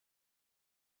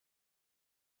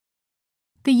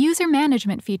The User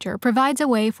Management feature provides a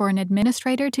way for an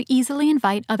administrator to easily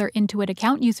invite other Intuit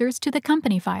account users to the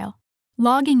company file.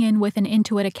 Logging in with an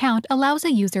Intuit account allows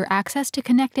a user access to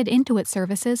connected Intuit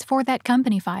services for that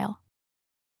company file.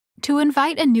 To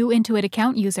invite a new Intuit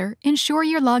account user, ensure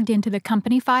you're logged into the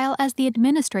company file as the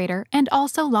administrator and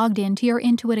also logged into your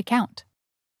Intuit account.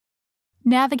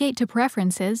 Navigate to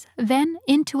Preferences, then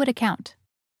Intuit Account.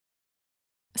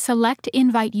 Select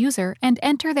Invite User and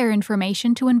enter their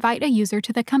information to invite a user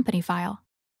to the company file.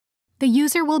 The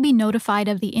user will be notified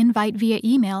of the invite via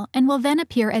email and will then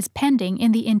appear as pending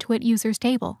in the Intuit Users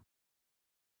table.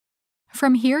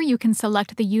 From here, you can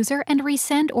select the user and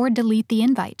resend or delete the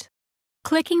invite.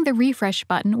 Clicking the Refresh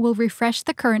button will refresh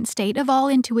the current state of all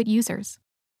Intuit users.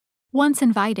 Once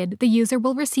invited, the user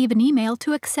will receive an email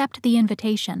to accept the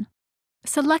invitation.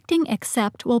 Selecting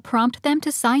Accept will prompt them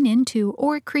to sign into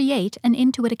or create an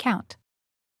Intuit account.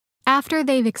 After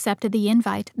they've accepted the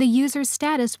invite, the user's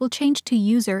status will change to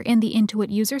User in the Intuit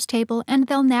Users table and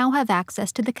they'll now have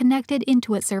access to the connected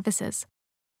Intuit services.